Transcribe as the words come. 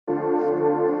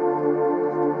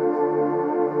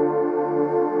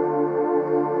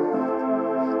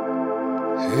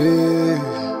Hey, hey,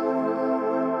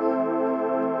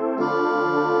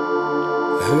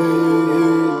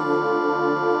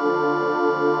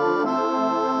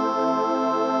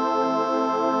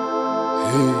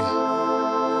 hey.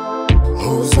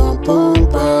 Who's on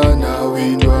bomba? Now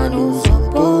we know I know who's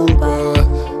on bomba.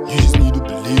 You just need to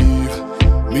believe.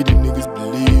 Made the niggas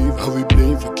believe. How we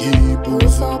blame for keep.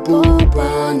 Who's on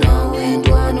bomba? Now we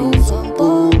know I know who's on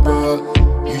bomba.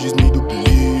 You just need to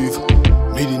believe.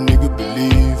 Made the nigga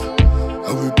believe.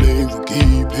 How we blame for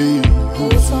keep. Hey,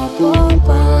 who's on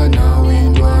bomba? Now we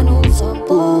know I know who's on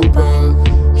bomba.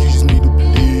 You just need to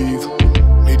believe.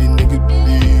 Made the nigga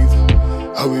believe.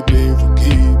 How we blame for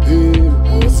keep. Hey,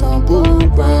 who's on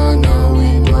bomba? Now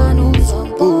we know I know who's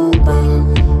on bomba.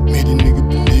 Made the nigga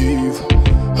believe.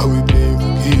 How we blame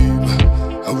for keep.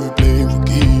 How we blame for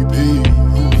keep. Hey,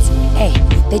 who's on. Hey,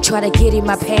 they try to get in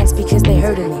my pants because they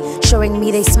hurting me, showing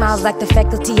me they smiles like the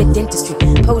faculty of dentistry.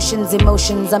 Potions,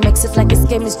 emotions, I mix it like it's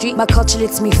chemistry. My culture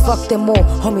lets me fuck them all,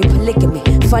 homie, polygamy.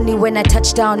 Funny when I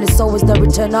touch down, it's always the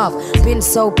return off. Been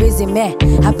so busy, man,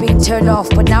 I've been turned off,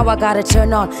 but now I gotta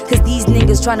turn on. Cause these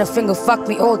niggas tryna finger fuck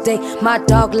me all day. My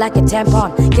dog like a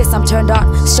tampon, guess I'm turned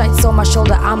on. Stripes on my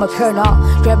shoulder, I'm a colonel.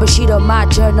 Grab a sheet of my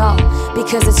journal,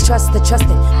 because it's trusted.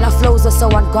 My flows are so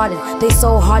unguarded, they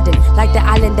so hardened, like the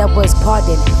island that was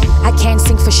pardoned. I can't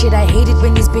sing for shit, I hate it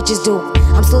when these bitches do.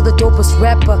 I'm still the dopest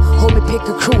rapper, homie, pick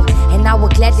a crew. And I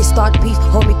would gladly start beef,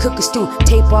 homie, cook a stew.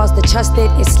 Tape bars, the trusted,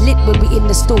 it's lit when we in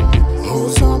the stew.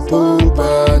 Who's on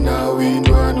bomba? Now we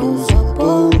know I know who's on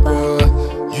bomba.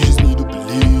 You just need to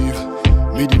believe.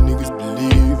 Made the niggas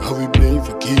believe. How we blame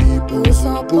for keep. Who's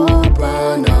on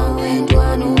bomba? Now we know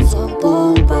I know who's on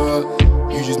bomba.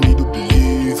 You just need to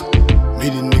believe.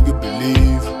 Made the nigga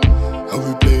believe. How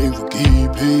we blame for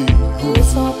keep. Hey,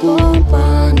 who's on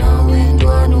bomba? Now we know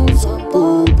I know who's on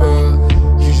bomba.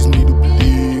 You just need to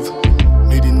believe.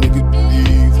 Made the nigga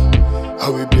believe.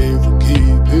 How we blame for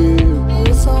keep. Hey,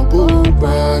 who's on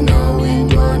bomba? Now we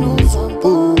know I know who's on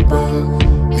bomba.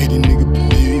 Made the nigga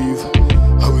believe.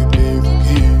 How we blame for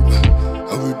keep.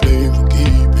 How we blame for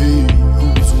keep. Hey,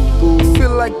 who's on bomba?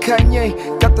 Feel like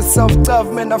Kanye, got the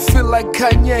self-love, man, I feel like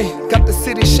Kanye. Got the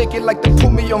city shaking like they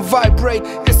put me on vibrate.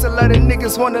 Guess a lot of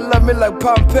niggas wanna love me like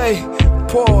Pompeii.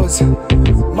 Pause.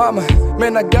 Mama,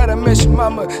 man, I gotta mention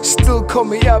mama. Still call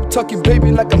me up, talking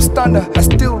baby like I'm stunner. I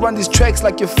still run these tracks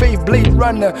like your fave Blade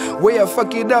Runner. Way I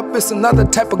fuck it up, it's another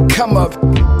type of come up.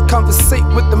 Conversate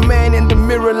with the man in the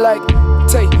mirror like,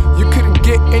 Tay, you couldn't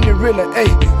get any realer,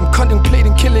 ayy. I'm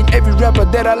contemplating killing every rapper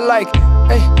that I like,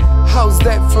 ayy. How's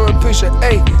that for a picture,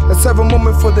 ayy? Let's have a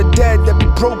moment for the dad that we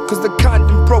broke, cause the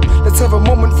condom broke. Let's have a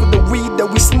moment for the weed that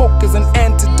we smoke as an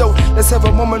antidote. Let's have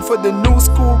a moment for the new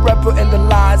school rapper and the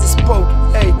lies he spoke,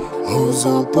 ayy. Who's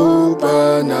on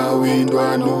bomba? Now we know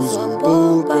I know who's on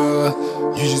bomba.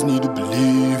 You just need to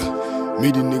believe.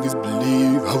 Made the niggas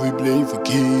believe. How we blame for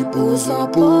keep. Who's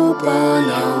on bomba?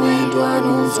 Now we know I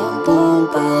know who's on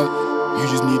bomba. You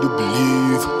just need to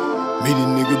believe. Made the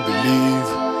nigga believe.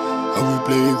 How we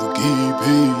blame for keep.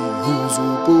 Hey, who's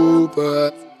on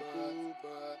bomba?